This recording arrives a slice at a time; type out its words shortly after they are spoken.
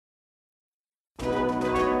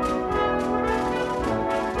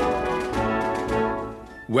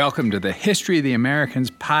Welcome to the History of the Americans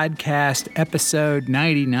podcast, episode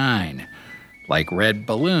 99. Like red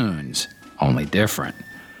balloons, only different.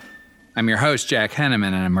 I'm your host, Jack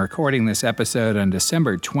Henneman, and I'm recording this episode on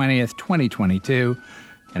December 20th, 2022,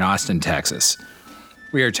 in Austin, Texas.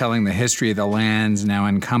 We are telling the history of the lands now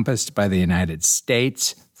encompassed by the United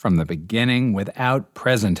States from the beginning without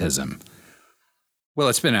presentism. Well,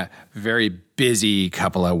 it's been a very busy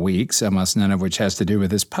couple of weeks, almost none of which has to do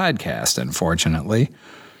with this podcast, unfortunately.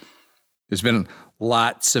 There's been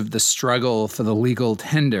lots of the struggle for the legal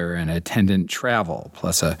tender and attendant travel,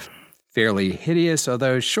 plus a fairly hideous,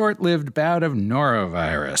 although short-lived bout of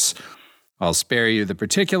norovirus. I'll spare you the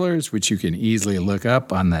particulars, which you can easily look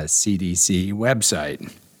up on the CDC website.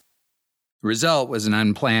 The result was an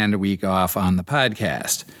unplanned week off on the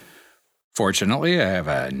podcast. Fortunately, I have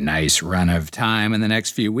a nice run of time in the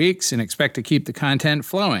next few weeks and expect to keep the content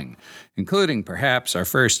flowing, including perhaps our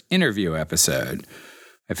first interview episode.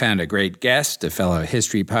 I found a great guest, a fellow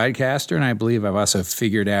history podcaster, and I believe I've also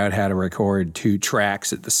figured out how to record 2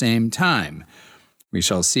 tracks at the same time. We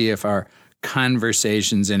shall see if our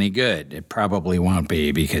conversation's any good. It probably won't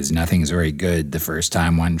be because nothing's very good the first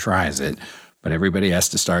time one tries it, but everybody has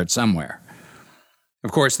to start somewhere.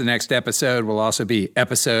 Of course, the next episode will also be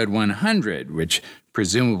episode 100, which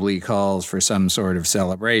presumably calls for some sort of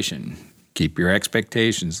celebration. Keep your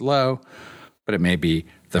expectations low, but it may be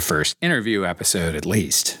the first interview episode at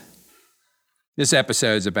least. This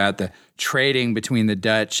episode is about the trading between the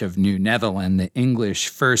Dutch of New Netherland, the English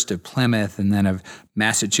first of Plymouth and then of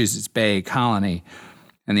Massachusetts Bay Colony,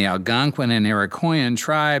 and the Algonquin and Iroquoian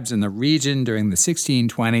tribes in the region during the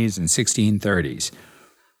 1620s and 1630s.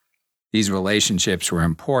 These relationships were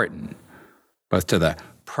important, both to the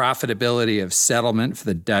profitability of settlement for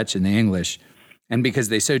the Dutch and the English, and because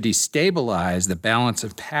they so destabilized the balance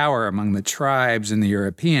of power among the tribes and the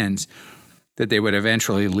Europeans that they would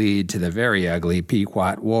eventually lead to the very ugly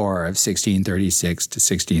Pequot War of 1636 to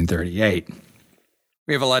 1638.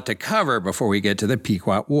 We have a lot to cover before we get to the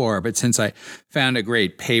Pequot War, but since I found a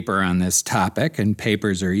great paper on this topic, and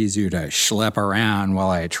papers are easier to schlep around while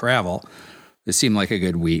I travel, this seemed like a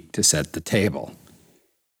good week to set the table.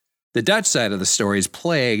 The Dutch side of the story is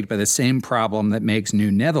plagued by the same problem that makes New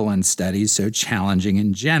Netherland studies so challenging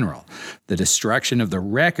in general, the destruction of the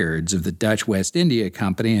records of the Dutch West India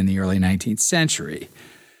Company in the early 19th century.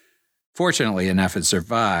 Fortunately, enough had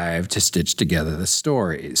survived to stitch together the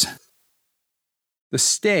stories. The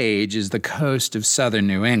stage is the coast of southern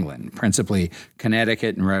New England, principally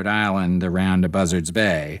Connecticut and Rhode Island around to Buzzards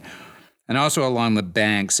Bay, and also along the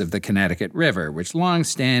banks of the Connecticut River, which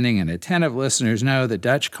long-standing and attentive listeners know the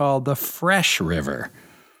Dutch called the Fresh River.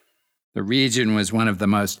 The region was one of the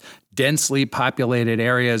most densely populated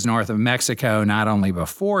areas north of Mexico, not only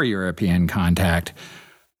before European contact,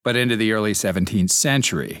 but into the early 17th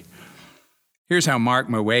century. Here's how Mark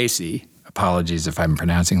Mawasey, apologies if I'm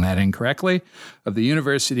pronouncing that incorrectly, of the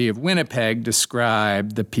University of Winnipeg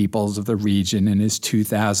described the peoples of the region in his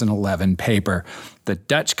 2011 paper, The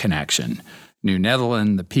Dutch Connection, New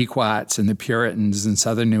Netherland, the Pequots, and the Puritans in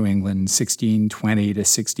southern New England, 1620 to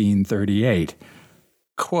 1638.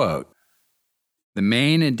 Quote, "The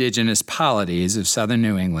main indigenous polities of southern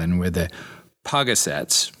New England were the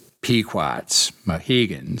Pogasets, Pequots,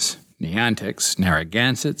 Mohegans, Neontics,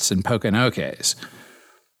 Narragansetts, and Poconoques.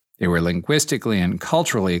 They were linguistically and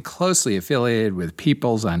culturally closely affiliated with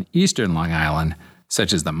peoples on eastern Long Island,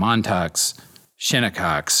 such as the Montaukes,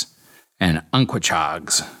 Shinnecocks, and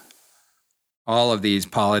Unquachags. All of these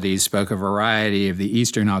polities spoke a variety of the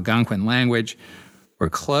Eastern Algonquin language,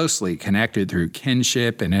 were closely connected through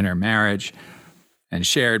kinship and intermarriage, and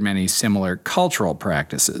shared many similar cultural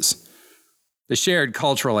practices. The shared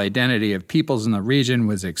cultural identity of peoples in the region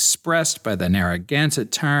was expressed by the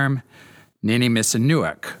Narragansett term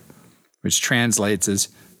Ninimissanuak, which translates as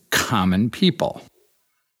common people.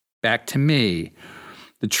 Back to me.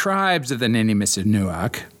 The tribes of the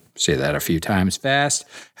Ninimissanuak, say that a few times fast,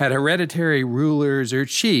 had hereditary rulers or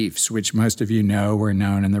chiefs, which most of you know were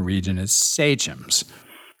known in the region as sachems.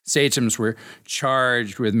 Sachems were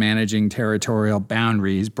charged with managing territorial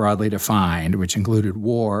boundaries broadly defined, which included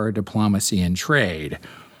war, diplomacy, and trade,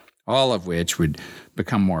 all of which would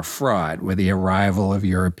become more fraught with the arrival of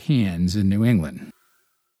Europeans in New England.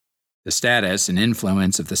 The status and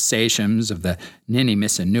influence of the sachems of the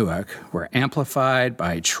Ninimissanuak were amplified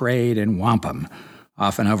by trade in wampum,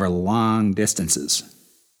 often over long distances.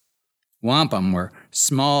 Wampum were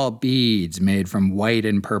small beads made from white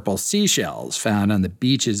and purple seashells found on the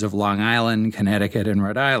beaches of Long Island, Connecticut, and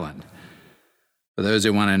Rhode Island. For those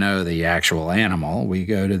who want to know the actual animal, we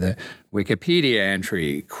go to the Wikipedia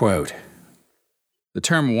entry, quote, "The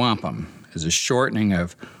term wampum, is a shortening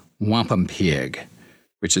of Wampum pig,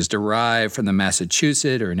 which is derived from the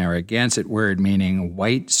Massachusetts or Narragansett word meaning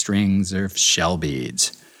white strings of shell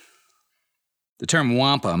beads. The term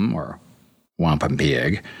wampum, or wampum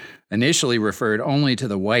pig, initially referred only to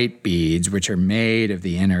the white beads which are made of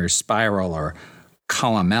the inner spiral or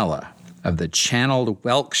columella of the channeled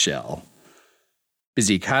whelk shell,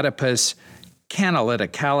 Bizicotopus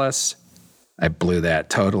canaliticalis, I blew that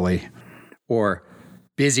totally, or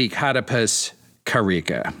Bizicotopus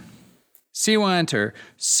carica. Seawant or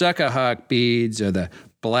suckahawk beads are the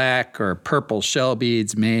black or purple shell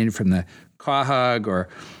beads made from the quahog or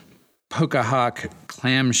pokahawk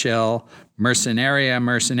clamshell mercenaria.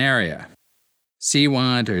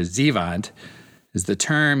 Seawant or zeewant is the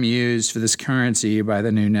term used for this currency by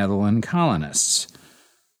the New Netherland colonists.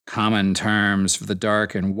 Common terms for the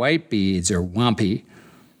dark and white beads are wampy,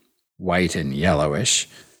 white and yellowish,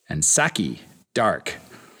 and saki, dark.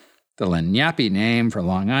 The Lenape name for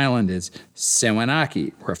Long Island is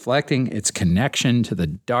Sewanaki, reflecting its connection to the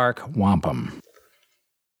dark wampum.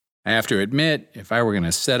 I have to admit, if I were going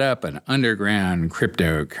to set up an underground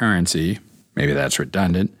cryptocurrency, maybe that's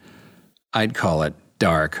redundant, I'd call it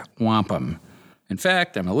dark wampum. In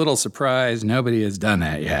fact, I'm a little surprised nobody has done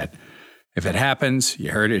that yet. If it happens,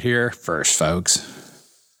 you heard it here first, folks.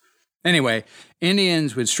 Anyway,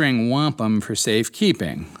 Indians would string wampum for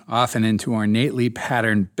safekeeping, often into ornately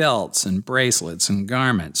patterned belts and bracelets and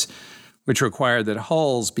garments, which required that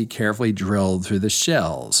holes be carefully drilled through the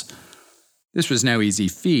shells. This was no easy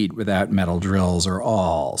feat without metal drills or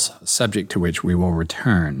awls, a subject to which we will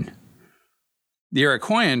return. The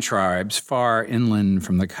Iroquoian tribes far inland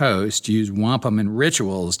from the coast used wampum in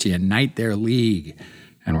rituals to unite their league,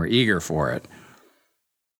 and were eager for it.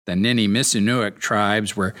 The Nini-Missiniuck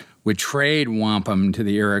tribes would trade wampum to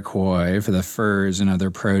the Iroquois for the furs and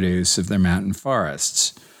other produce of their mountain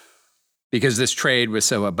forests. Because this trade was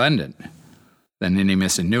so abundant, the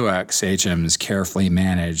Nini-Missiniuck sachems carefully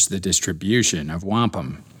managed the distribution of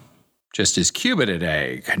wampum, just as Cuba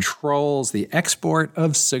today controls the export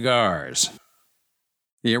of cigars.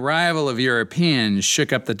 The arrival of Europeans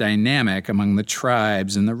shook up the dynamic among the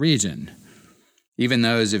tribes in the region. Even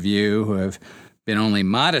those of you who have been only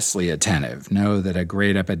modestly attentive know that a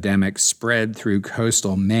great epidemic spread through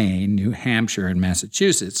coastal Maine, New Hampshire, and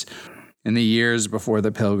Massachusetts in the years before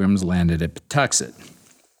the Pilgrims landed at Patuxent.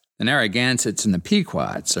 The Narragansetts and the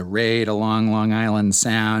Pequots, arrayed along Long Island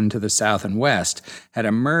Sound to the south and west, had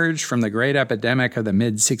emerged from the great epidemic of the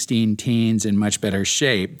mid-16 teens in much better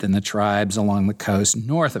shape than the tribes along the coast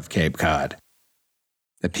north of Cape Cod.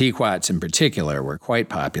 The Pequots in particular were quite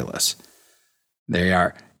populous. They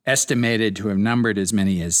are estimated to have numbered as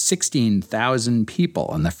many as 16,000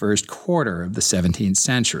 people in the first quarter of the 17th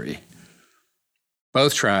century.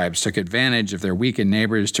 Both tribes took advantage of their weakened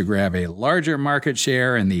neighbors to grab a larger market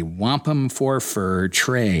share in the wampum for fur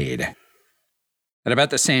trade. At about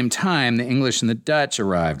the same time, the English and the Dutch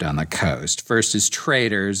arrived on the coast, first as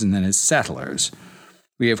traders and then as settlers.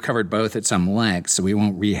 We have covered both at some length, so we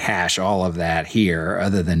won't rehash all of that here,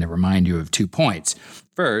 other than to remind you of 2 points.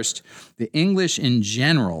 First, the English in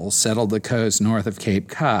general settled the coast north of Cape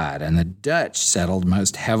Cod, and the Dutch settled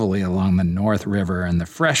most heavily along the North River and the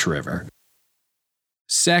Fresh River.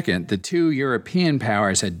 Second, the two European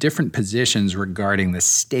powers had different positions regarding the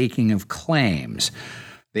staking of claims.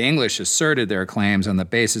 The English asserted their claims on the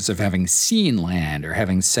basis of having seen land or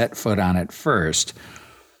having set foot on it first.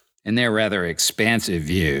 In their rather expansive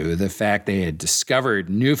view, the fact they had discovered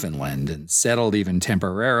Newfoundland and settled even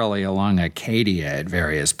temporarily along Acadia at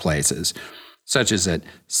various places, such as at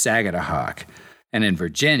Sagadahoc and in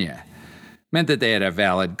Virginia, meant that they had a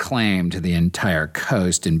valid claim to the entire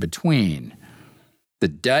coast in between. The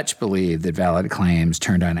Dutch believed that valid claims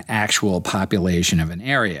turned on actual population of an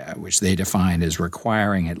area, which they defined as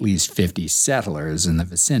requiring at least 50 settlers in the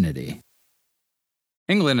vicinity.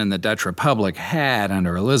 England and the Dutch Republic had,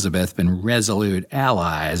 under Elizabeth, been resolute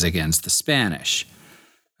allies against the Spanish.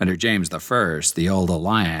 Under James I, the old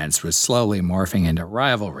alliance was slowly morphing into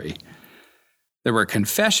rivalry. There were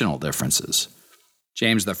confessional differences.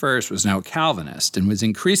 James I was no Calvinist and was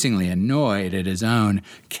increasingly annoyed at his own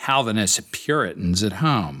Calvinist Puritans at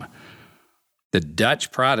home. The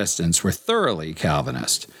Dutch Protestants were thoroughly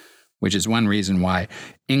Calvinist, which is one reason why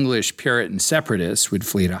English Puritan separatists would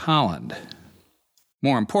flee to Holland.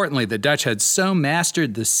 More importantly, the Dutch had so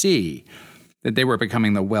mastered the sea that they were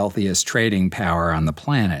becoming the wealthiest trading power on the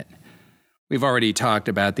planet. We've already talked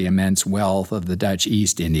about the immense wealth of the Dutch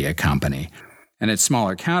East India Company, and its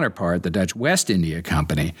smaller counterpart, the Dutch West India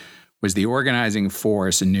Company, was the organizing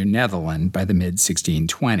force in New Netherland by the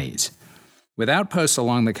mid-1620s. With outposts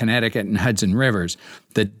along the Connecticut and Hudson rivers,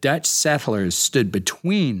 the Dutch settlers stood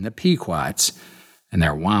between the Pequots and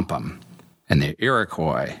their wampum, and the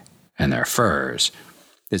Iroquois and their furs.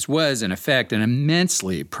 This was, in effect, an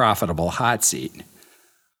immensely profitable hot seat.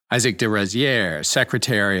 Isaac de Rozier,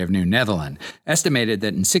 Secretary of New Netherland, estimated that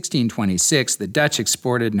in 1626 the Dutch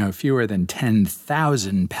exported no fewer than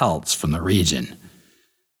 10,000 pelts from the region.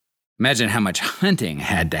 Imagine how much hunting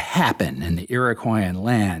had to happen in the Iroquoian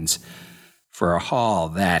lands for a haul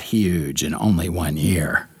that huge in only 1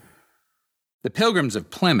 year. The Pilgrims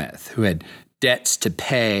of Plymouth, who had debts to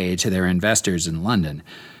pay to their investors in London,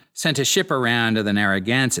 sent a ship around to the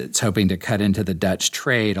Narragansetts, hoping to cut into the Dutch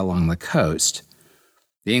trade along the coast.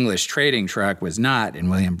 The English trading truck was not, in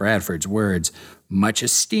William Bradford's words, much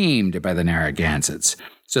esteemed by the Narragansetts,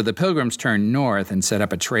 so the Pilgrims turned north and set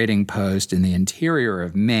up a trading post in the interior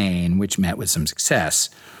of Maine, which met with some success.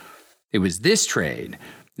 It was this trade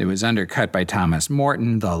that was undercut by Thomas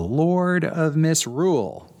Morton, the Lord of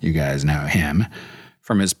Misrule, you guys know him,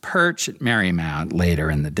 from his perch at Merrymount later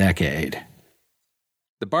in the decade.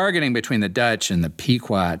 The bargaining between the Dutch and the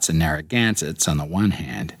Pequots and Narragansetts on the one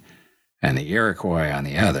hand, and the Iroquois on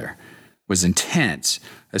the other, was intense,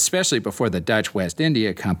 especially before the Dutch West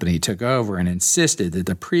India Company took over and insisted that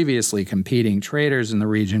the previously competing traders in the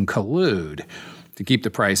region collude to keep the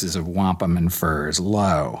prices of wampum and furs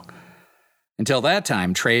low. Until that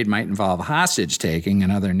time, trade might involve hostage-taking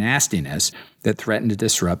and other nastiness that threatened to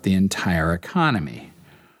disrupt the entire economy.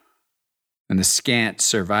 In the scant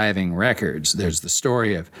surviving records, there's the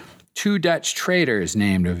story of two Dutch traders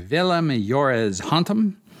named Willem Joris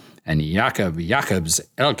Hontum and Jacob Jacobs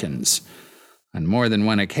Elkins. On more than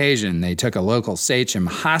one occasion, they took a local sachem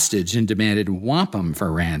hostage and demanded wampum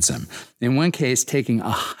for ransom, in one case taking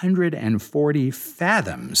 140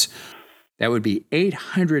 fathoms. That would be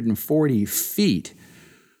 840 feet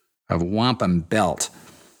of wampum belt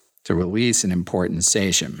to release an important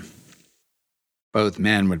sachem. Both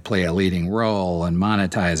men would play a leading role in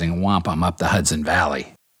monetizing wampum up the Hudson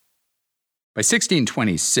Valley. By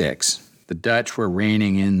 1626, the Dutch were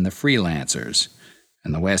reining in the freelancers,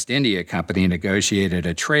 and the West India Company negotiated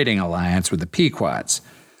a trading alliance with the Pequots.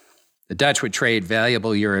 The Dutch would trade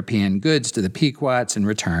valuable European goods to the Pequots in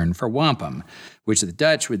return for wampum, which the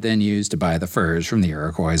Dutch would then use to buy the furs from the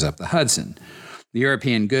Iroquois up the Hudson. The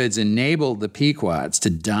European goods enabled the Pequots to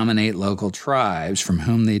dominate local tribes from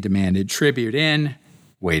whom they demanded tribute in,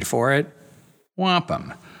 wait for it,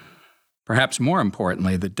 wampum. Perhaps more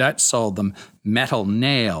importantly, the Dutch sold them metal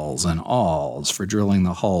nails and awls for drilling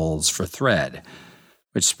the holes for thread,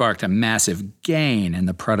 which sparked a massive gain in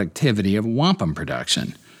the productivity of wampum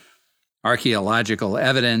production. Archaeological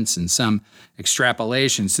evidence and some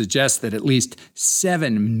extrapolation suggest that at least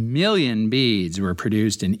 7 million beads were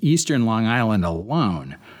produced in eastern Long Island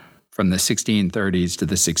alone from the 1630s to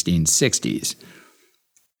the 1660s.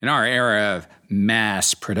 In our era of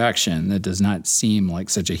mass production, that does not seem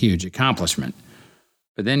like such a huge accomplishment.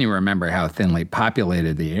 But then you remember how thinly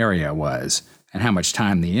populated the area was and how much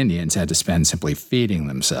time the Indians had to spend simply feeding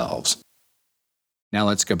themselves. Now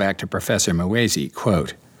let's go back to Professor Muesi,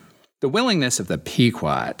 quote, "The willingness of the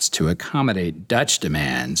Pequots to accommodate Dutch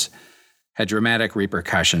demands had dramatic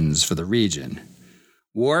repercussions for the region.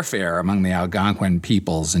 Warfare among the Algonquin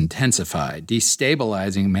peoples intensified,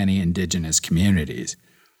 destabilizing many indigenous communities.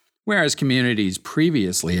 Whereas communities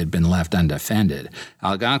previously had been left undefended,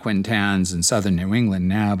 Algonquin towns in southern New England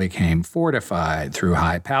now became fortified through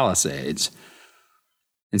high palisades.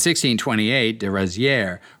 In 1628, de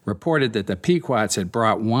Rozier reported that the Pequots had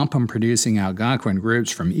brought wampum-producing Algonquin groups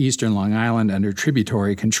from eastern Long Island under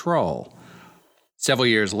tributary control. Several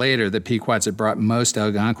years later, the Pequots had brought most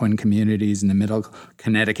Algonquin communities in the middle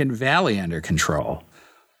Connecticut Valley under control.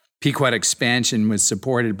 Pequot expansion was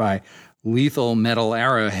supported by lethal metal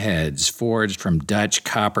arrowheads forged from Dutch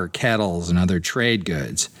copper kettles and other trade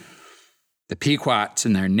goods. The Pequots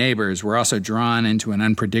and their neighbors were also drawn into an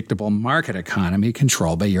unpredictable market economy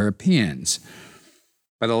controlled by Europeans.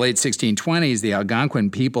 By the late 1620s, the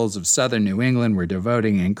Algonquin peoples of southern New England were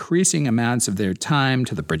devoting increasing amounts of their time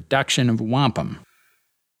to the production of wampum.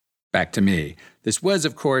 Back to me. This was,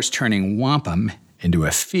 of course, turning wampum into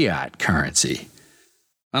a fiat currency.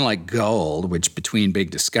 Unlike gold, which between big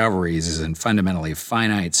discoveries is in fundamentally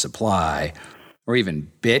finite supply, or even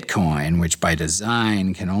Bitcoin, which by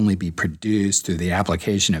design can only be produced through the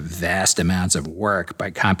application of vast amounts of work by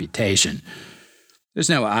computation, there's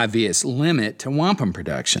no obvious limit to wampum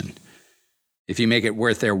production. If you make it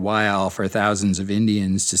worth their while for thousands of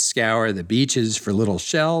Indians to scour the beaches for little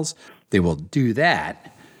shells, they will do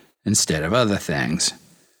that instead of other things.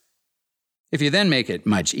 If you then make it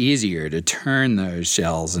much easier to turn those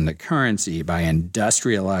shells into currency by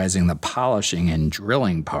industrializing the polishing and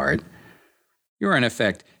drilling part, you're in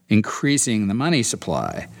effect increasing the money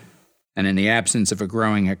supply, and in the absence of a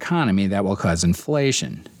growing economy, that will cause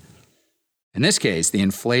inflation. In this case, the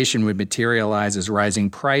inflation would materialize as rising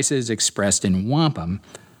prices expressed in wampum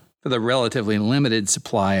for the relatively limited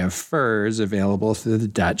supply of furs available through the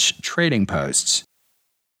Dutch trading posts.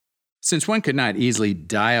 Since one could not easily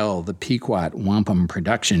dial the Pequot wampum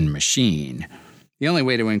production machine, the only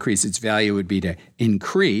way to increase its value would be to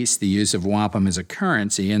increase the use of wampum as a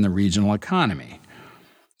currency in the regional economy.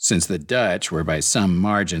 Since the Dutch were by some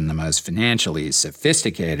margin the most financially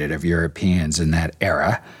sophisticated of Europeans in that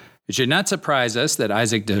era, it should not surprise us that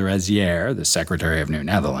Isaac de Rosière, the Secretary of New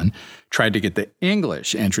Netherland, tried to get the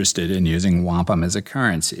English interested in using wampum as a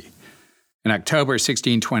currency. In October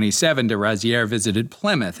 1627, de Rosière visited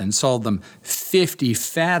Plymouth and sold them 50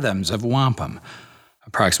 fathoms of wampum,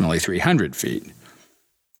 approximately 300 feet.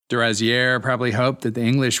 De Rosière probably hoped that the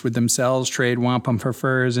English would themselves trade wampum for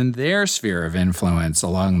furs in their sphere of influence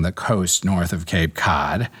along the coast north of Cape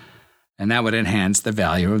Cod, and that would enhance the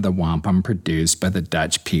value of the wampum produced by the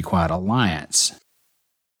Dutch-Pequot alliance.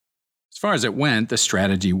 As far as it went, the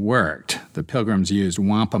strategy worked. The Pilgrims used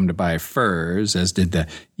wampum to buy furs, as did the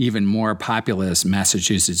even more populous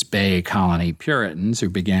Massachusetts Bay Colony Puritans, who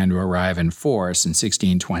began to arrive in force in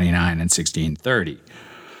 1629 and 1630.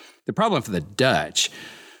 The problem for the Dutch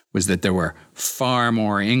was that there were far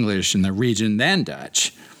more English in the region than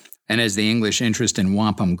Dutch, and as the English interest in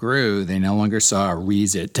wampum grew, they no longer saw a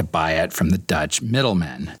reason to buy it from the Dutch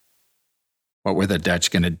middlemen. What were the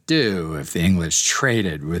Dutch going to do if the English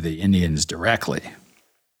traded with the Indians directly?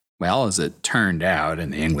 Well, as it turned out,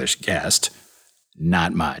 and the English guessed,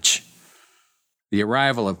 not much. The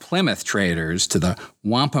arrival of Plymouth traders to the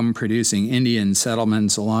wampum-producing Indian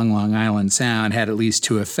settlements along Long Island Sound had at least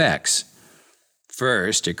two effects.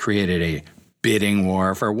 First, it created a bidding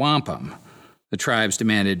war for wampum. The tribes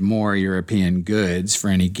demanded more European goods for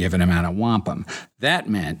any given amount of wampum. That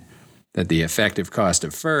meant that the effective cost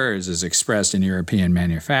of furs, as expressed in European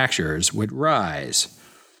manufacturers, would rise.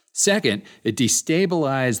 Second, it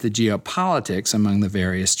destabilized the geopolitics among the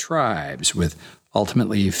various tribes, with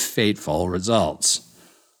ultimately fateful results.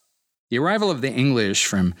 The arrival of the English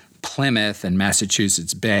from Plymouth and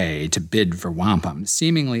Massachusetts Bay to bid for wampum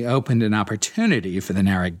seemingly opened an opportunity for the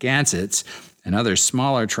Narragansetts and other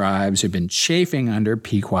smaller tribes who'd been chafing under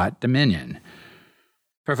Pequot dominion.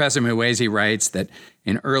 Professor Muwezi writes that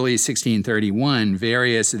in early 1631,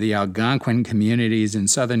 various of the Algonquin communities in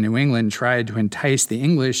southern New England tried to entice the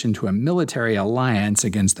English into a military alliance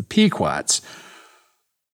against the Pequots.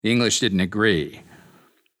 The English didn't agree,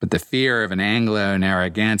 but the fear of an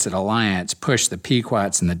Anglo-Narragansett alliance pushed the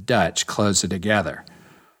Pequots and the Dutch closer together.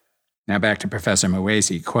 Now back to Professor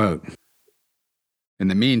Muwezi, quote, "In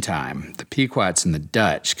the meantime, the Pequots and the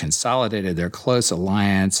Dutch consolidated their close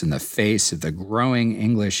alliance in the face of the growing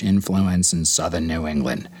English influence in southern New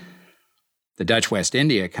England. The Dutch West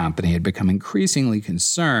India Company had become increasingly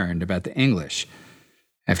concerned about the English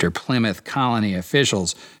after Plymouth colony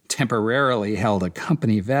officials temporarily held a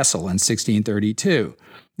company vessel in 1632.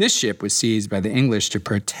 This ship was seized by the English to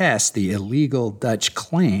protest the illegal Dutch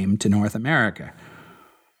claim to North America.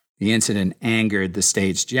 The incident angered the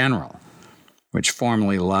States General, which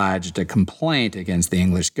formally lodged a complaint against the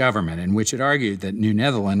English government in which it argued that New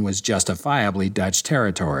Netherland was justifiably Dutch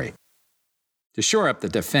territory. To shore up the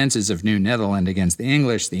defenses of New Netherland against the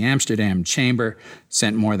English, the Amsterdam Chamber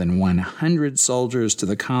sent more than 100 soldiers to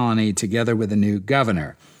the colony together with a new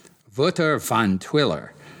governor, Wouter van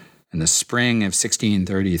Twiller, in the spring of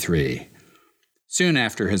 1633. Soon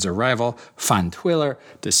after his arrival, Van Twiller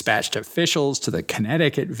dispatched officials to the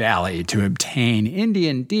Connecticut Valley to obtain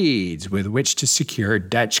Indian deeds with which to secure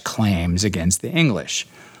Dutch claims against the English.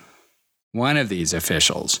 One of these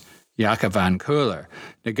officials, Jacob van Keuler,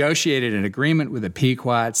 negotiated an agreement with the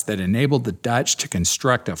Pequots that enabled the Dutch to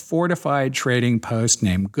construct a fortified trading post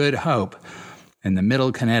named Good Hope in the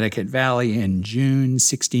Middle Connecticut Valley in June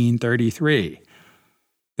 1633.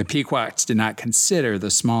 The Pequots did not consider the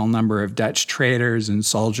small number of Dutch traders and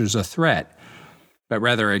soldiers a threat, but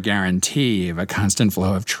rather a guarantee of a constant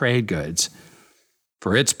flow of trade goods.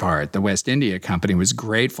 For its part, the West India Company was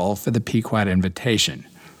grateful for the Pequot invitation,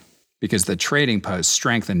 because the trading post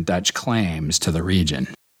strengthened Dutch claims to the region.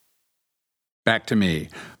 Back to me.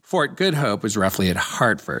 Fort Good Hope was roughly at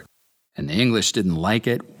Hartford, and the English didn't like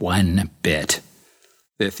it one bit.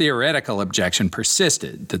 The theoretical objection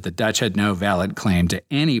persisted that the Dutch had no valid claim to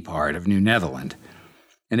any part of New Netherland.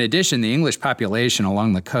 In addition, the English population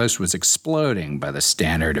along the coast was exploding by the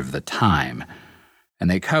standard of the time, and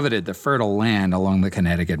they coveted the fertile land along the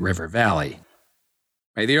Connecticut River Valley.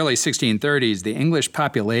 By the early 1630s, the English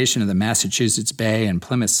population of the Massachusetts Bay and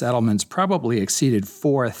Plymouth settlements probably exceeded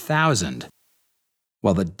 4,000,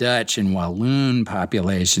 while the Dutch and Walloon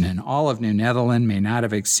population in all of New Netherland may not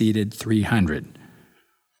have exceeded 300.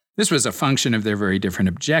 This was a function of their very different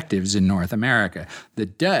objectives in North America. The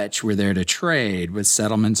Dutch were there to trade, with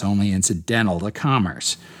settlements only incidental to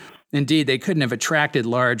commerce. Indeed, they couldn't have attracted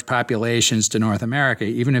large populations to North America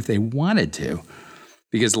even if they wanted to,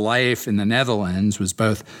 because life in the Netherlands was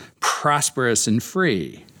both prosperous and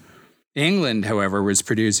free. England, however, was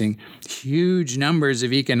producing huge numbers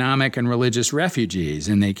of economic and religious refugees,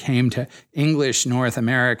 and they came to English North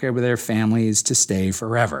America with their families to stay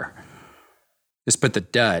forever. This put the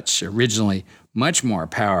Dutch, originally much more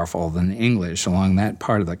powerful than the English along that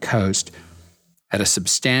part of the coast, at a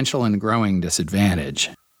substantial and growing disadvantage.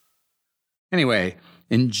 Anyway,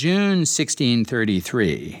 in June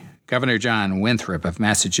 1633, Governor John Winthrop of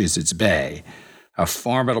Massachusetts Bay, a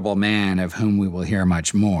formidable man of whom we will hear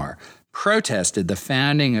much more, protested the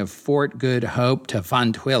founding of Fort Good Hope to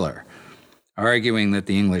Van Twiller, arguing that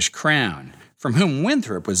the English crown, from whom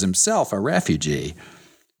Winthrop was himself a refugee,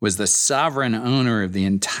 was the sovereign owner of the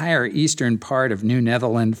entire eastern part of New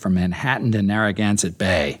Netherland from Manhattan to Narragansett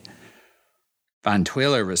Bay. Van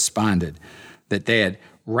Twiller responded that they had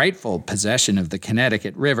rightful possession of the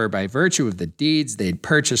Connecticut River by virtue of the deeds they'd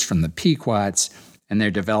purchased from the Pequots and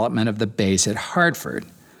their development of the base at Hartford,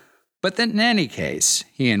 but that in any case,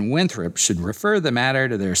 he and Winthrop should refer the matter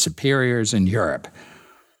to their superiors in Europe.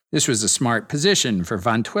 This was a smart position for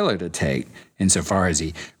Van Twiller to take, insofar as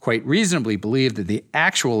he quite reasonably believed that the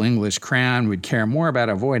actual English crown would care more about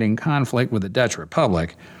avoiding conflict with the Dutch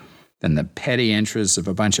Republic than the petty interests of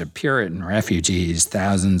a bunch of Puritan refugees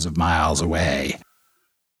thousands of miles away.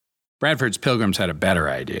 Bradford's Pilgrims had a better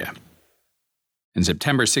idea. In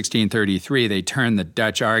September 1633, they turned the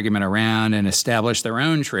Dutch argument around and established their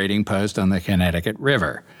own trading post on the Connecticut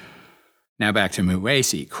River. Now back to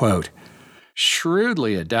Muwacy, quote,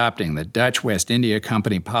 shrewdly adopting the Dutch West India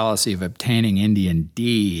Company policy of obtaining Indian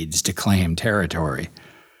deeds to claim territory.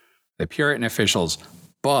 The Puritan officials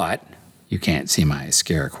bought, you can't see my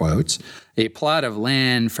scare quotes, a plot of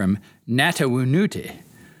land from Natawunuti,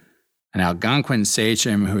 an Algonquin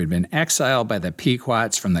sachem who had been exiled by the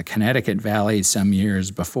Pequots from the Connecticut Valley some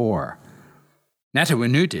years before.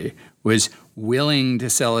 Natawunuti was willing to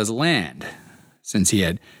sell his land, since he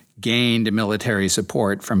had gained military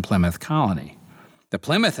support from Plymouth Colony. The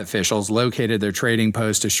Plymouth officials located their trading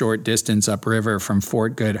post a short distance upriver from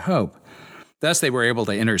Fort Good Hope. Thus, they were able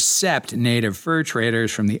to intercept native fur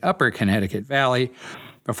traders from the upper Connecticut Valley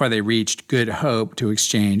before they reached Good Hope to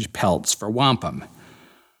exchange pelts for wampum.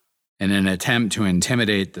 In an attempt to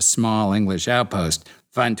intimidate the small English outpost,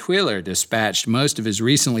 Van Twiller dispatched most of his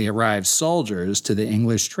recently arrived soldiers to the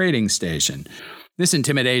English trading station. This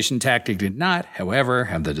intimidation tactic did not, however,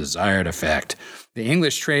 have the desired effect. The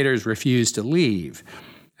English traders refused to leave,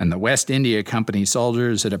 and the West India Company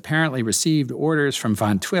soldiers had apparently received orders from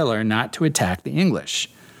Van Twiller not to attack the English.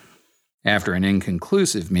 After an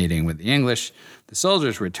inconclusive meeting with the English, the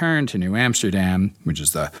soldiers returned to New Amsterdam, which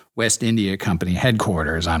is the West India Company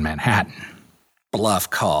headquarters on Manhattan. Bluff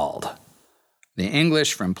called. The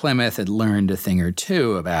English from Plymouth had learned a thing or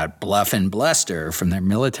two about bluff and bluster from their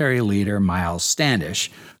military leader Miles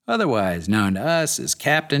Standish, otherwise known to us as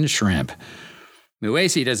Captain Shrimp.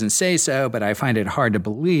 Muwacy doesn't say so, but I find it hard to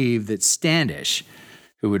believe that Standish,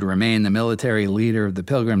 who would remain the military leader of the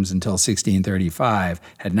Pilgrims until 1635,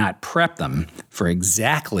 had not prepped them for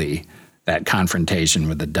exactly that confrontation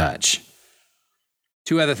with the Dutch.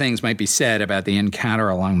 Two other things might be said about the encounter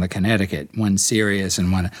along the Connecticut, one serious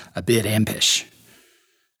and one a bit impish.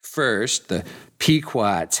 First, the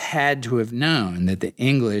Pequots had to have known that the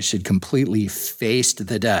English had completely faced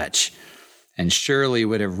the Dutch, and surely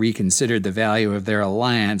would have reconsidered the value of their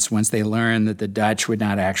alliance once they learned that the Dutch would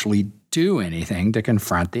not actually do anything to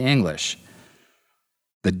confront the English.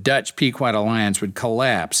 The Dutch-Pequot alliance would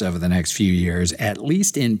collapse over the next few years, at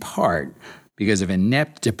least in part because of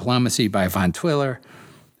inept diplomacy by Van Twiller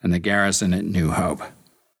and the garrison at New Hope.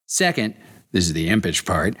 Second, this is the impish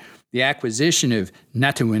part, the acquisition of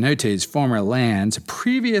Natawunuti's former lands,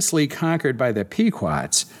 previously conquered by the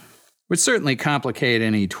Pequots, would certainly complicate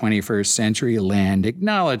any 21st century land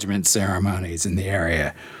acknowledgement ceremonies in the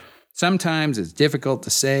area. Sometimes it's difficult to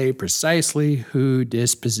say precisely who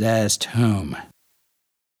dispossessed whom.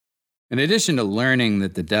 In addition to learning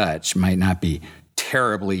that the Dutch might not be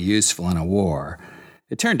terribly useful in a war,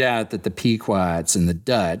 it turned out that the Pequots and the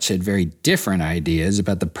Dutch had very different ideas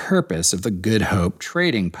about the purpose of the Good Hope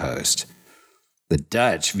trading post. The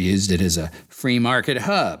Dutch viewed it as a free market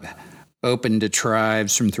hub, open to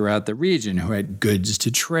tribes from throughout the region who had goods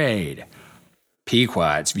to trade.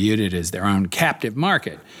 Pequots viewed it as their own captive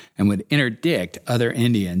market and would interdict other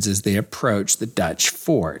Indians as they approached the Dutch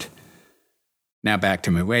fort. Now back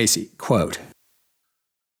to Mwesi, quote,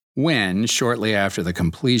 "When, shortly after the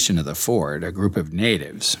completion of the fort, a group of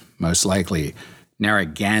natives, most likely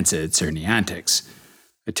Narragansetts or Nyantics,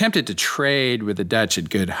 attempted to trade with the Dutch at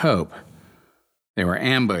Good Hope, they were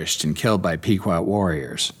ambushed and killed by Pequot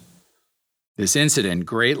warriors. This incident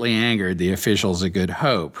greatly angered the officials at Good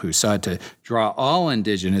Hope, who sought to draw all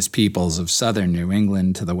indigenous peoples of southern New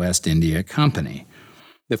England to the West India Company.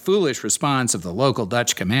 The foolish response of the local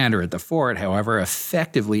Dutch commander at the fort, however,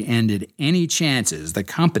 effectively ended any chances the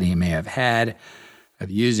company may have had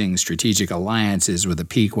of using strategic alliances with the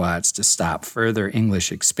Pequots to stop further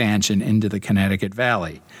English expansion into the Connecticut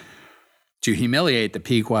Valley. To humiliate the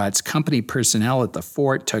Pequots, company personnel at the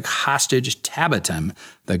fort took hostage Tabbitum,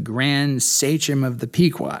 the grand sachem of the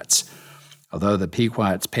Pequots. Although the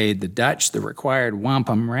Pequots paid the Dutch the required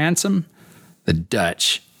wampum ransom, the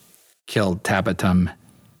Dutch killed Tabbitum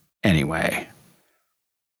anyway."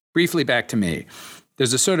 Briefly back to me.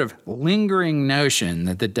 There's a sort of lingering notion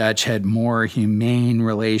that the Dutch had more humane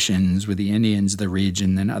relations with the Indians of the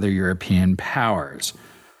region than other European powers.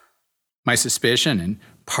 My suspicion, in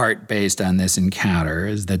part based on this encounter,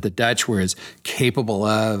 is that the Dutch were as capable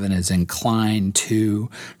of and as inclined to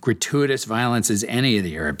gratuitous violence as any of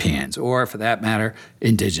the Europeans, or, for that matter,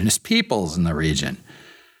 indigenous peoples in the region,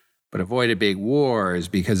 but avoided big wars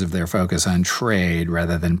because of their focus on trade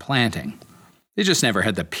rather than planting. They just never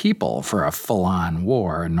had the people for a full-on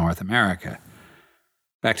war in North America.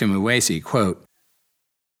 Back to Mwesi, quote,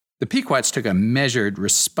 "The Pequots took a measured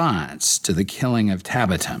response to the killing of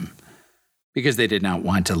Tabbitum, because they did not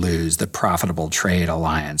want to lose the profitable trade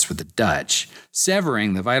alliance with the Dutch.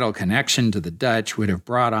 Severing the vital connection to the Dutch would have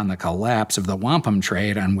brought on the collapse of the wampum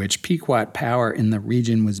trade on which Pequot power in the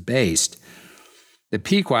region was based. The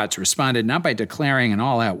Pequots responded not by declaring an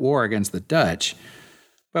all-out war against the Dutch,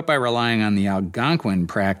 but by relying on the Algonquin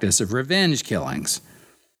practice of revenge killings,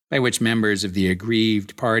 by which members of the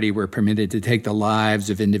aggrieved party were permitted to take the lives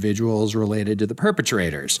of individuals related to the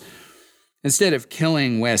perpetrators. Instead of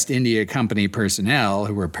killing West India Company personnel,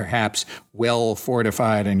 who were perhaps well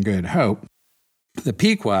fortified in Good Hope, the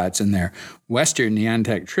Pequots and their western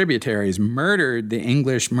Neontek tributaries murdered the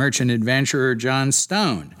English merchant adventurer John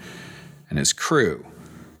Stone and his crew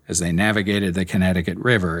as they navigated the Connecticut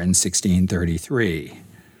River in 1633.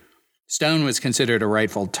 Stone was considered a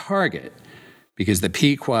rightful target because the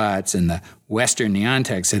Pequots and the western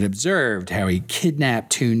Neonteks had observed how he kidnapped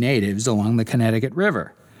two natives along the Connecticut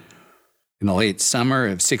River. In the late summer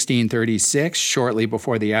of 1636, shortly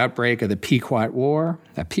before the outbreak of the Pequot War,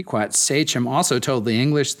 a Pequot sachem also told the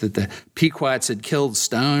English that the Pequots had killed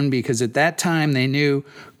Stone because at that time they knew,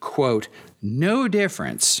 quote, "no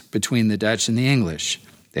difference between the Dutch and the English.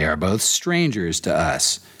 They are both strangers to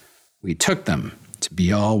us. We took them to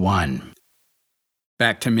be all one."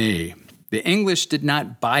 Back to me. The English did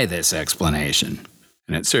not buy this explanation,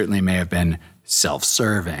 and it certainly may have been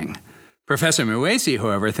self-serving. Professor Mwesi,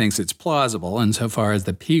 however, thinks it's plausible insofar as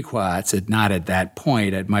the Pequots had not at that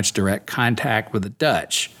point had much direct contact with the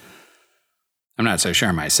Dutch. I'm not so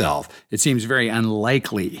sure myself. It seems very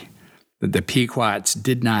unlikely that the Pequots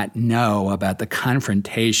did not know about the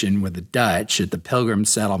confrontation with the Dutch at the Pilgrim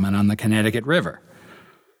settlement on the Connecticut River.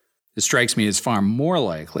 It strikes me as far more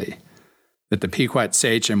likely that the Pequot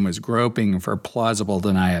sachem was groping for plausible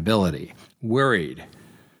deniability, worried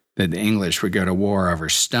that the English would go to war over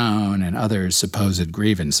Stone and other supposed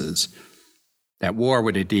grievances. That war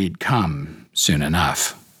would indeed come soon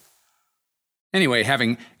enough. Anyway,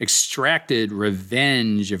 having extracted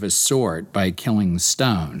revenge of a sort by killing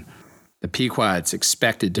Stone, the Pequots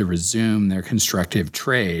expected to resume their constructive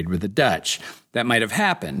trade with the Dutch. That might have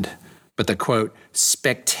happened, but the, quote,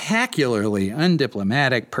 "spectacularly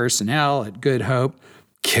undiplomatic personnel at Good Hope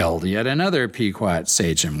killed yet another Pequot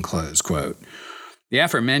sachem," close quote. The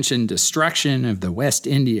aforementioned destruction of the West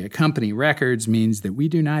India Company records means that we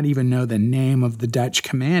do not even know the name of the Dutch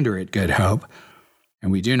commander at Good Hope, and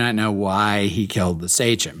we do not know why he killed the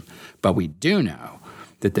sachem, but we do know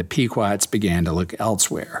that the Pequots began to look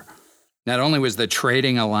elsewhere. Not only was the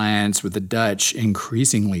trading alliance with the Dutch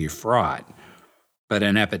increasingly fraught, but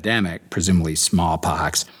an epidemic, presumably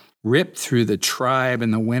smallpox, ripped through the tribe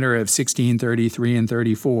in the winter of 1633 and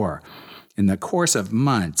 34. In the course of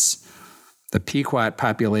months, the Pequot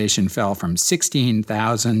population fell from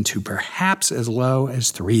 16,000 to perhaps as low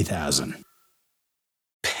as 3,000.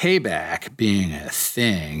 Payback being a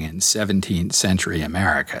thing in 17th century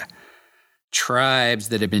America, Tribes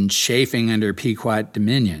that had been chafing under Pequot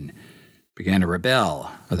dominion began to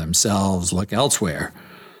rebel or themselves look elsewhere.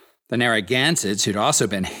 The Narragansetts, who'd also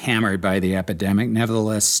been hammered by the epidemic,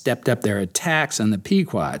 nevertheless stepped up their attacks on the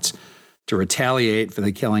Pequots to retaliate for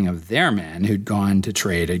the killing of their men who'd gone to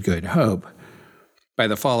trade at Good Hope. By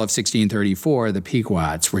the fall of 1634, the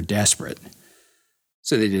Pequots were desperate.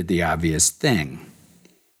 So they did the obvious thing.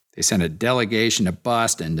 They sent a delegation to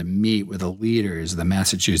Boston to meet with the leaders of the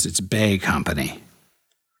Massachusetts Bay Company.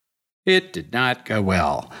 It did not go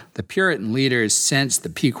well. The Puritan leaders sensed the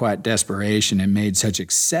Pequot desperation and made such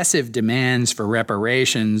excessive demands for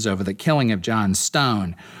reparations over the killing of John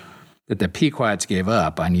Stone that the Pequots gave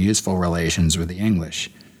up on useful relations with the English.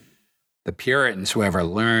 The Puritans, however,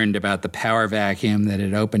 learned about the power vacuum that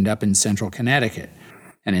had opened up in central Connecticut,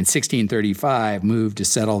 and in 1635 moved to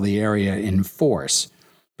settle the area in force.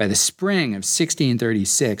 By the spring of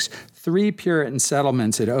 1636, 3 Puritan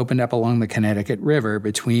settlements had opened up along the Connecticut River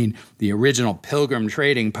between the original Pilgrim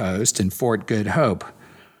trading post and Fort Good Hope.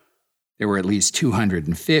 There were at least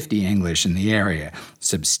 250 English in the area,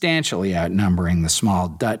 substantially outnumbering the small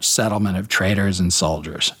Dutch settlement of traders and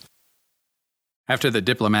soldiers. After the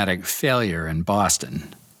diplomatic failure in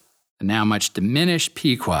Boston, the now much diminished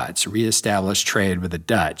Pequots reestablished trade with the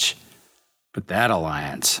Dutch. But that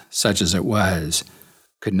alliance, such as it was,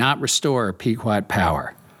 could not restore Pequot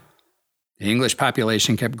power. The English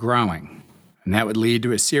population kept growing, and that would lead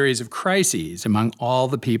to a series of crises among all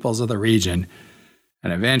the peoples of the region,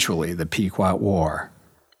 and eventually the Pequot War.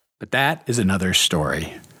 But that is another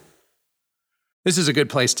story. This is a good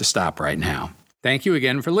place to stop right now. Thank you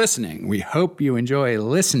again for listening. We hope you enjoy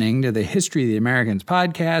listening to the History of the Americans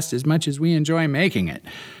podcast as much as we enjoy making it,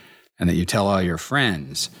 and that you tell all your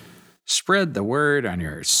friends. Spread the word on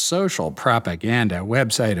your social propaganda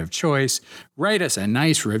website of choice. Write us a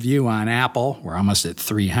nice review on Apple. We're almost at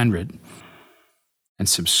 300. And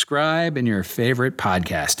subscribe in your favorite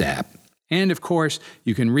podcast app. And, of course,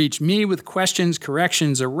 you can reach me with questions,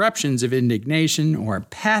 corrections, eruptions of indignation, or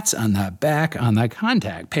pats on the back on the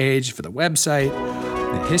contact page for the website,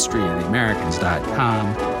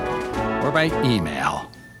 thehistoryoftheamericans.com, or by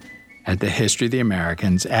email at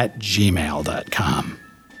thehistoryoftheamericans@gmail.com.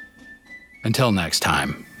 Until next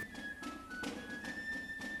time.